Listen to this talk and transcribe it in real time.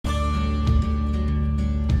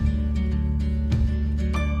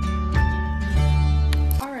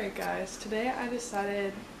today I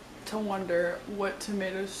decided to wonder what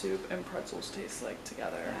tomato soup and pretzels taste like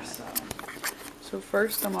together. So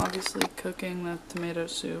first I'm obviously cooking the tomato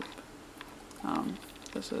soup.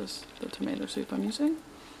 This is the tomato soup I'm using.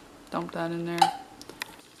 Dump that in there.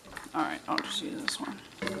 Alright, I'll just use this one.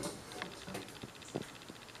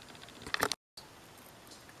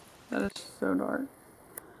 That is so dark.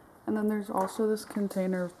 And then there's also this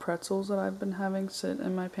container of pretzels that I've been having sit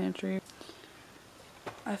in my pantry.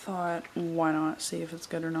 I thought, why not see if it's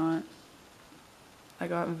good or not? I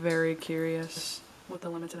got very curious with the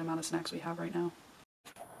limited amount of snacks we have right now.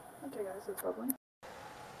 Okay guys, it's bubbling.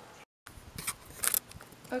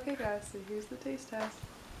 Okay guys, so here's the taste test.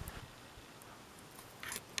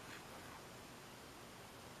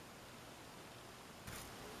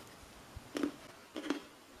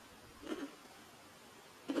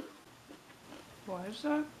 Why is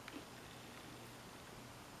that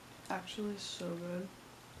actually so good?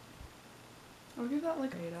 I would give that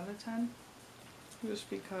like an 8 out of 10. Just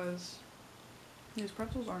because these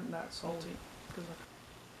pretzels aren't that salty.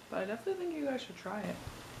 But I definitely think you guys should try it.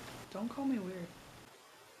 Don't call me weird.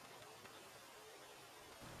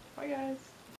 Bye guys.